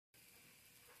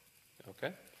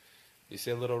Okay. You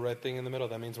see a little red thing in the middle?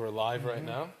 That means we're live right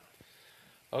now.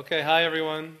 Okay, hi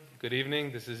everyone. Good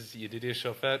evening. This is Yedidia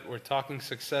Shofet. We're talking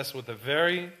success with a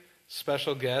very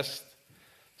special guest,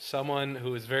 someone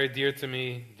who is very dear to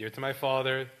me, dear to my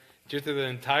father, dear to the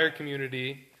entire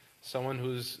community, someone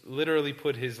who's literally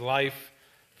put his life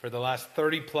for the last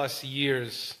 30 plus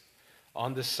years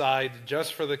on the side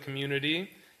just for the community,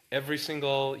 every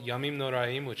single Yamim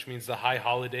Noraim, which means the high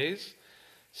holidays.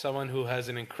 Someone who has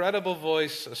an incredible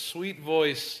voice, a sweet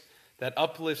voice that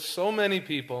uplifts so many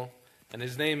people, and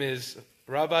his name is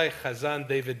Rabbi Hazan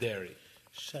David Deri.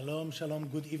 Shalom, shalom.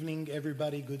 Good evening,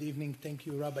 everybody. Good evening. Thank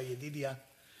you, Rabbi Yedidia,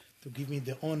 to give me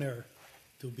the honor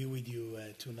to be with you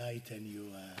tonight and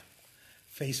you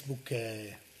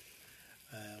Facebook,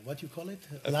 what you call it?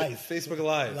 Live. Facebook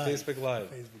Live. Facebook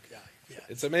Live. Facebook Live, yeah.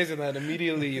 It's amazing that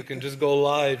immediately you can just go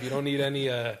live. You don't need any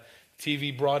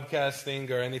TV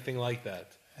broadcasting or anything like that.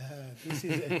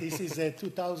 This is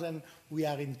 2000. We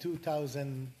are in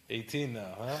 2018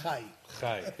 now, huh? Chai.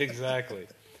 Chai, exactly.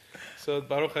 So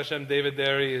Baruch Hashem, David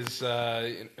Deri is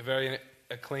a very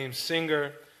acclaimed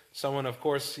singer. Someone, of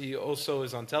course, he also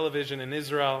is on television in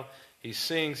Israel. He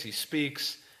sings, he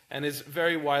speaks, and is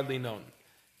very widely known.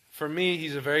 For me,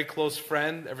 he's a very close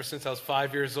friend. Ever since I was 4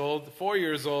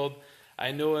 years old,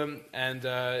 I knew him, and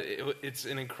it's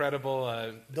an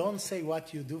incredible... Don't say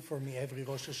what you do for me every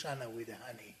Rosh Hashanah with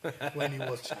honey when he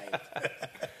was child.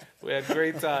 We had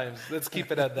great times. Let's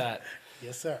keep it at that.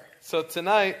 Yes, sir. So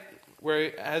tonight,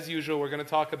 as usual, we're going to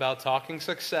talk about talking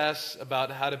success, about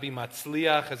how to be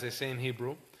matzliach, as they say in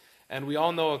Hebrew. And we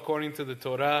all know, according to the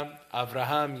Torah,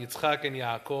 Avraham, Yitzchak, and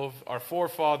Yaakov, our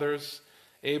forefathers,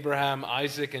 Abraham,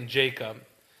 Isaac, and Jacob,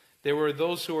 they were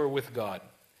those who were with God.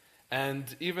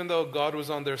 And even though God was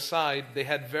on their side, they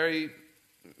had very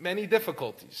many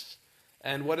difficulties.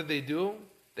 And what did they do?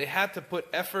 They had to put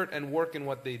effort and work in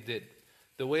what they did.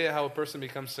 The way how a person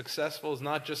becomes successful is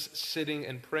not just sitting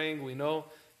and praying. We know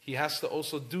he has to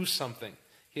also do something.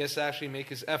 He has to actually make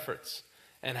his efforts.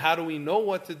 And how do we know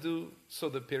what to do? So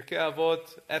the Pirkei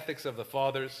Avot, Ethics of the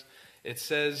Fathers, it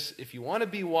says, if you want to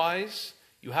be wise,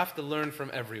 you have to learn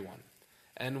from everyone.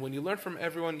 And when you learn from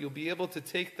everyone, you'll be able to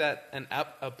take that and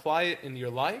apply it in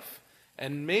your life.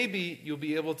 And maybe you'll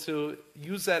be able to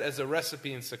use that as a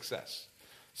recipe in success.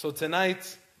 So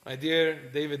tonight, my dear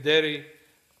David Deri,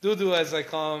 Dudu as I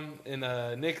call him in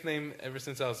a nickname ever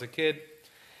since I was a kid,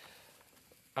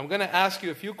 I'm going to ask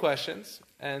you a few questions.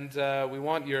 And we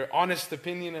want your honest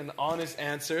opinion and honest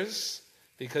answers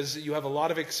because you have a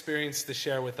lot of experience to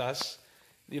share with us.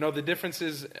 You know, the difference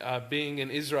is being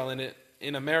in Israel and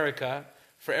in America,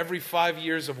 for every 5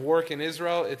 years of work in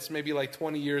Israel, it's maybe like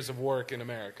 20 years of work in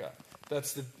America.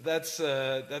 That's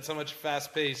how much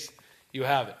fast pace you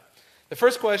have it. The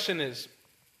first question is,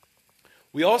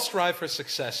 we all strive for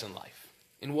success in life,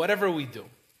 in whatever we do.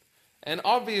 And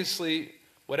obviously,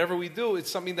 whatever we do, it's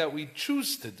something that we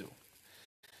choose to do.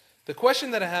 The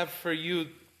question that I have for you,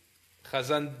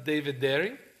 Hazan David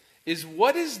Deri, is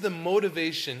what is the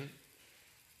motivation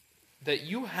that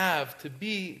you have to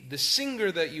be the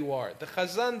singer that you are, the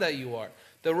Hazan that you are,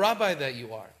 the Rabbi that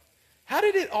you are? How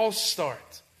did it all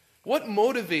start? What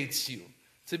motivates you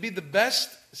to be the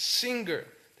best singer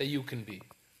that you can be?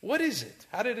 What is it?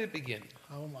 How did it begin?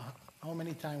 How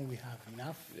many time we have?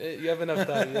 Enough? You have enough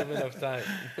time. You have enough time.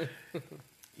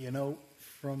 You know,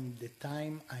 from the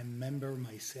time I remember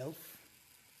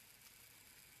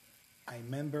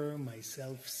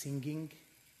myself singing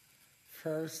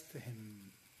first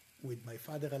with my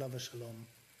father, Alav Shalom,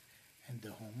 and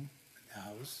the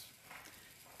house.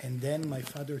 And then my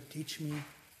father teach me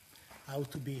how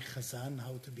to be Hazan,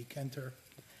 how to be cantor.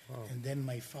 Wow. And then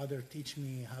my father teach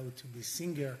me how to be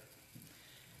singer.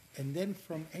 And then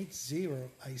from age 0,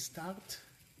 I start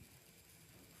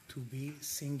to be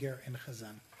singer and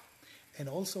Hazan. And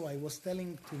also I was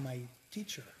telling to my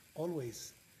teacher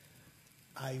always,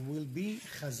 I will be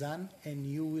Hazan and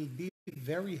you will be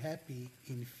very happy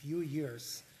in few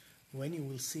years when you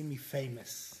will see me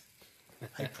famous.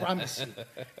 I promise you.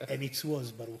 And it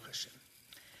was, Baruch Hashem.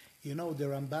 You know, the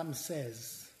Rambam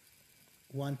says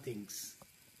one thing.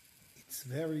 It's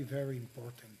very, very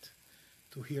important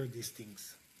to hear these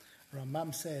things.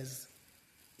 Rambam says,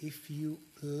 if you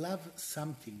love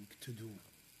something to do,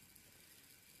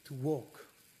 to walk,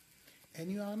 and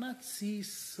you are not see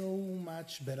so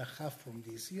much beracha from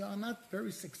this, you are not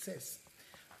very success,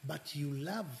 but you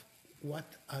love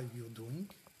what are you doing,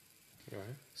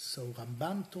 right. So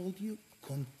Rambam told you,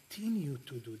 continue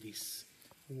to do this.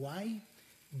 Why?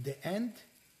 The end,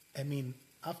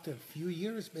 after a few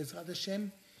years, Bezrat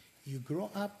Hashem, you grow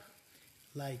up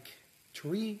like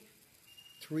tree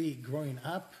growing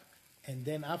up, and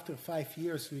then after 5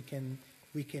 years we can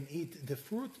eat the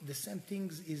fruit. The same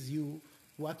things is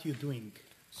what you're doing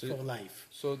for life.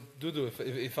 So, Dudu,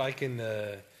 if I can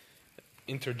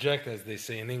interject, as they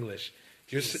say in English,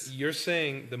 you're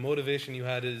saying the motivation you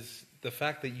had is the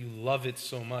fact that you love it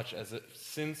so much.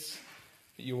 Since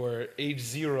you were age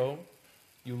 0,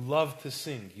 you love to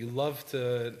sing. You love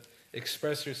to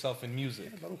express yourself in music.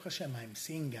 Yeah, Baruch Hashem, I'm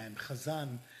singing, I'm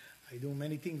Hazan. I do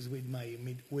many things with my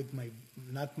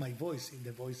not my voice, in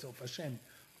the voice of Hashem.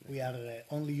 We are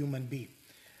only human beings.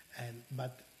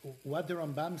 But what the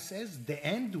Rambam says, the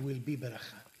end will be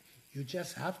beracha. You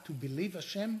just have to believe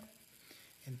Hashem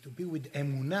and to be with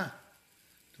emunah.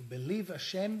 To believe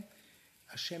Hashem,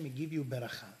 Hashem will give you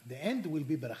beracha. The end will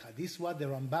be beracha. This is what the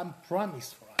Rambam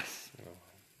promised for us. Oh,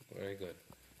 very good.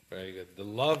 Very good. The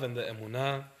love and the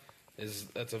emunah,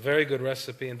 that's a very good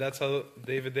recipe, and that's how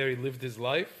David Deri lived his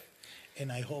life. And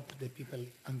I hope that people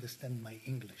understand my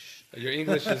English. Your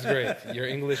English is great. Your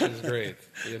English is great.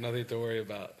 You have nothing to worry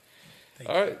about.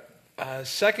 All right.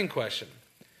 Second question.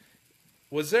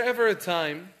 Was there ever a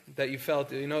time that you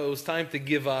felt, it was time to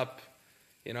give up,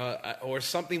 or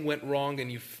something went wrong and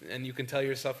you can tell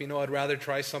yourself, I'd rather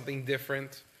try something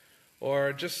different?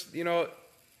 Or just,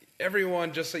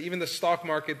 everyone, just even the stock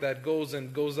market that goes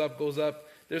up,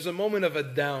 there's a moment of a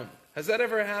down. Has that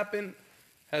ever happened?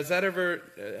 Has that ever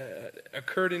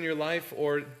occurred in your life?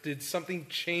 Or did something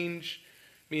change,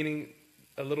 meaning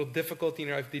a little difficulty in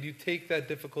your life? Did you take that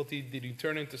difficulty? Did you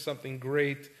turn into something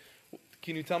great?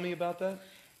 Can you tell me about that?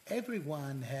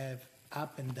 Everyone have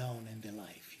up and down in their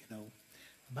life,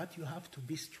 But you have to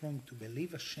be strong to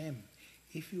believe Hashem.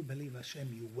 If you believe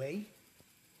Hashem, you way.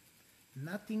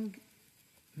 Nothing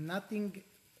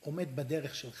omed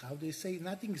baderech shelcha. How do you say?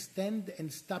 Nothing stand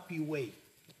and stop you way.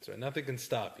 So nothing can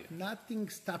stop you. Nothing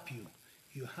stop you.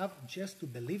 You have just to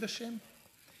believe Hashem,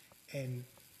 and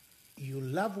you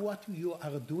love what you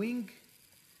are doing,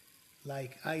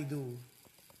 like I do.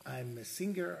 I'm a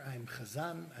singer. I'm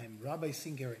Hazan. I'm Rabbi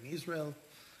singer in Israel,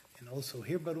 and also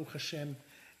here Baruch Hashem.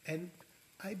 And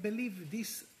I believe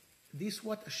this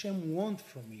what Hashem wants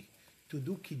from me, to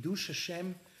do Kiddush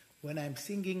Hashem. When I'm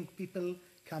singing, people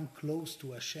come close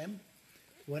to Hashem.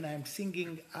 When I'm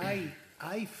singing,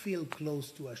 I feel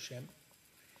close to Hashem.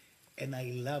 And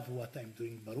I love what I'm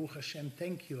doing. Baruch Hashem,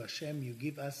 thank you Hashem. You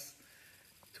give us,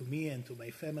 to me and to my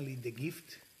family, the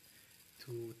gift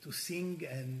to sing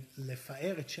and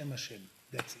lefaer et Shem Hashem.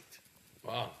 That's it.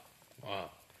 Wow.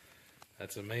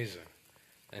 That's amazing.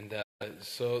 And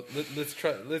so let's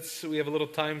try. We have a little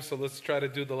time, so let's try to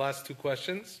do the last 2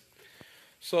 questions.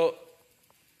 So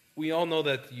we all know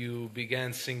that you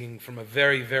began singing from a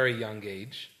very, very young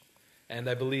age. And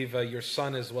I believe your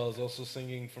son as well is also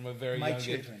singing from a very young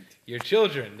age. Your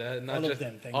children. Not all just,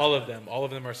 of them. All of them. All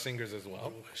of them are singers as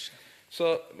well.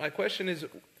 So my question is,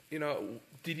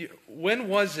 when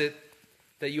was it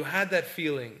that you had that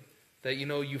feeling that,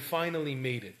 you finally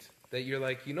made it? That you're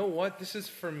like, you know what? This is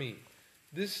for me.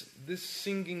 This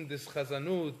singing, this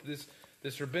chazanut,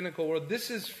 this rabbinical world, this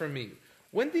is for me.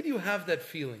 When did you have that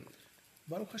feeling?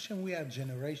 Baruch Hashem, we are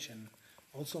generation.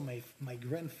 Also, my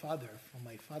grandfather from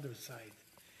my father's side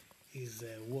is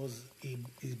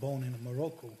born in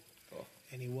Morocco,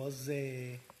 and he was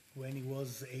when he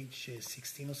was age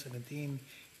 16 or 17,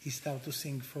 he started to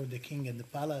sing for the king in the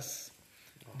palace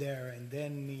there, and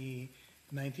then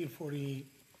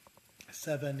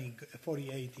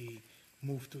 48, he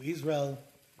moved to Israel.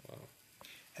 Wow.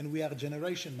 And we are a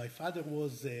generation. My father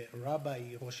was a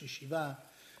rabbi, Rosh Yeshiva.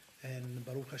 And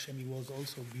Baruch Hashem, he was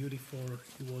also beautiful.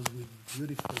 He was with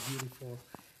beautiful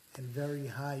and very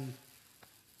high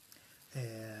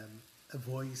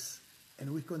voice.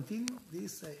 And we continue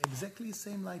this exactly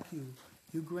same like you.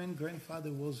 Your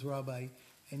grandfather was rabbi,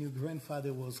 and your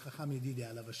grandfather was Chacham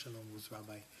Yedidia Shofet was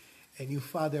rabbi. And your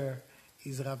father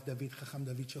is Rav David, Chacham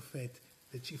David Shofet,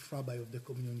 the chief rabbi of the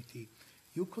community.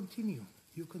 You continue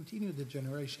the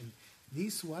generation.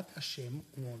 This is what Hashem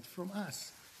wants from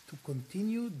us. To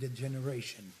continue the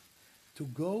generation, to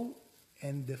go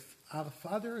and our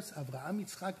fathers, Abraham,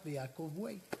 Yitzchak, and Yaakov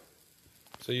way.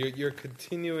 So you're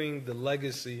continuing the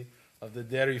legacy of the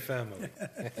Deri family.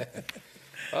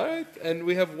 All right, and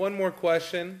we have one more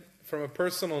question from a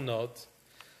personal note.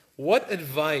 What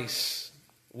advice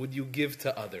would you give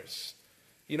to others?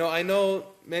 I know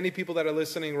many people that are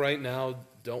listening right now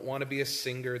don't want to be a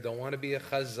singer, don't want to be a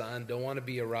chazan, don't want to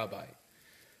be a rabbi.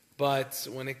 But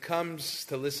when it comes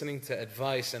to listening to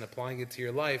advice and applying it to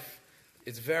your life,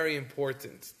 it's very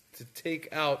important to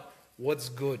take out what's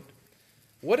good.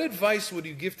 What advice would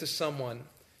you give to someone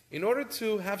in order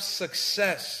to have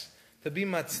success, to be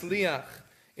matzliach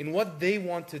in what they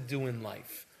want to do in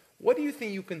life? what do you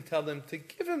think you can tell them to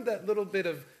give them that little bit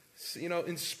of,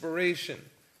 inspiration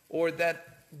or that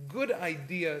good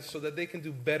idea so that they can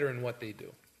do better in what they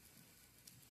do?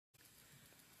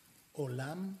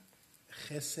 Olam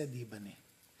chesed yibane.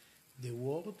 The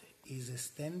word is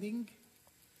standing.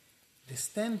 The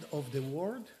stand of the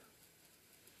word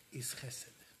is chesed.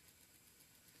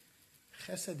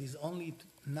 Chesed is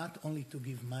not only to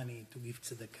give money, to give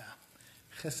tzedakah.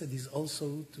 Chesed is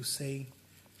also to say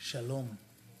shalom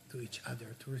to each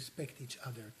other, to respect each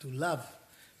other, to love.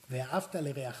 Ve'ahavta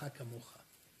l'reacha kamocha.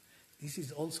 This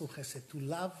is also chesed, to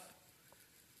love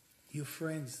your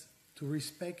friends, to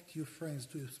respect your friends,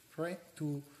 to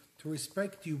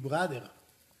respect your brother.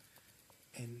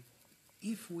 And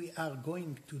if we are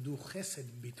going to do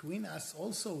chesed between us,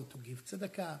 also to give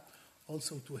tzedakah,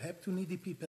 also to help to needy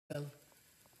people,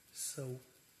 so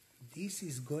this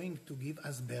is going to give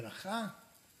us beracha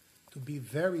to be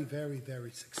very, very,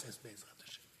 very successful. Be'ezrat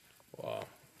Hashem. Wow.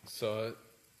 So,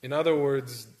 in other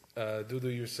words,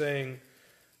 Dudu, you're saying,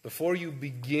 before you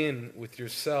begin with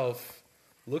yourself,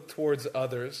 look towards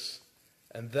others,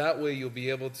 and that way you'll be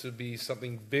able to be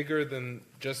something bigger than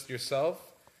just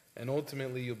yourself, and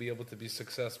ultimately you'll be able to be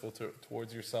successful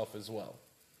towards yourself as well.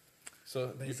 So,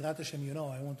 Be'ezrat Hashem,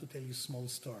 I want to tell you a small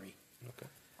story. Okay.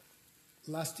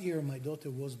 Last year, my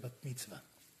daughter was bat mitzvah.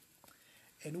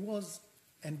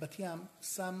 And Bat Yam,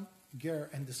 some girl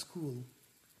in the school,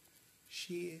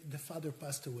 the father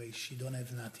passed away. She don't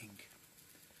have nothing.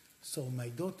 So my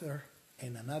daughter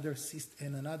and another sister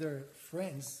and another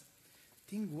friends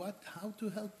think how to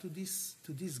help to this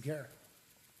girl.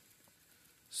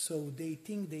 So they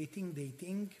think. They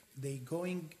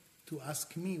going to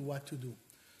ask me what to do.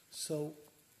 So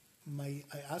I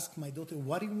asked my daughter,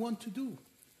 what do you want to do?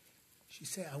 She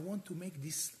said, I want to make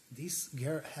this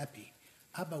girl happy.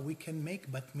 Abba, we can make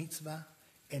bat mitzvah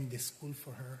and the school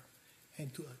for her.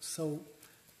 So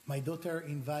my daughter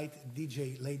invite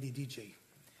Lady DJ.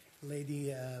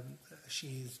 Lady,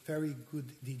 she is very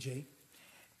good DJ.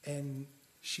 And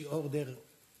she ordered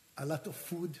a lot of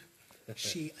food.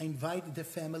 She invited the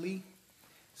family.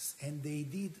 And they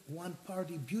did one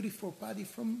party, beautiful party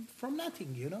from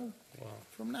nothing, Wow.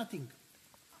 From nothing.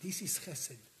 This is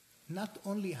chesed. Not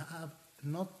only have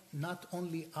to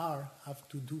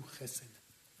do chesed.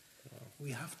 Wow.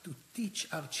 We have to teach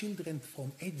our children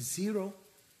from age 0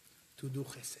 to do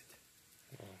chesed.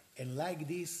 Wow. And like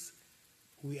this,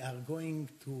 we are going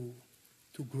to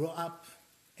grow up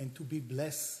and to be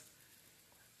blessed,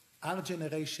 our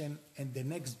generation and the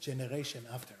next generation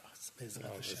after us.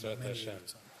 Bezrat Hashem. Bezrat Hashem.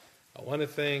 I want to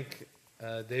thank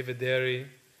David Deri,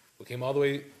 who came all the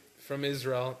way from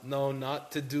Israel. No,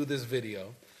 not to do this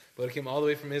video, but he came all the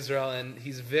way from Israel, and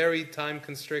he's very time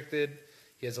constricted.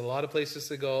 He has a lot of places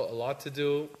to go, a lot to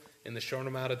do in the short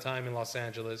amount of time in Los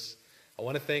Angeles. I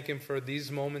want to thank him for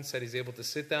these moments that he's able to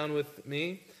sit down with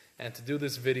me and to do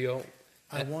this video.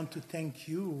 I want to thank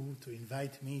you to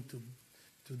invite me to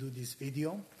do this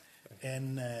video,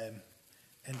 and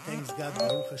thanks God,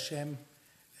 Baruch Hashem.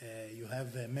 You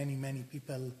have many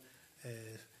people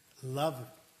love.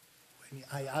 When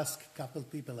I ask a couple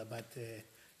people about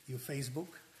your Facebook,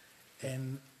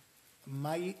 and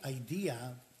my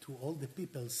idea to all the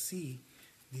people see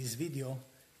this video,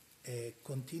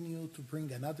 continue to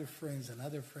bring another friends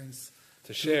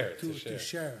to share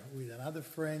with another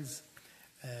friends,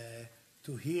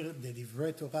 to hear the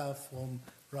Divrei Torah from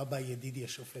Rabbi Yedidia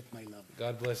Shofet, my love.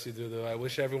 God bless you, Dudu. I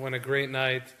wish everyone a great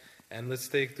night, and let's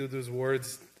take Dudu's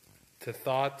words to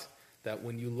thought that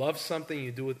when you love something,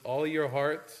 you do it with all your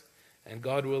heart, and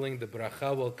God willing, the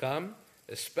bracha will come,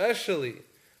 especially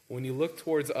when you look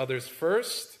towards others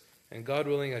first, and God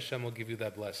willing, Hashem will give you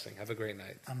that blessing. Have a great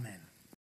night. Amen.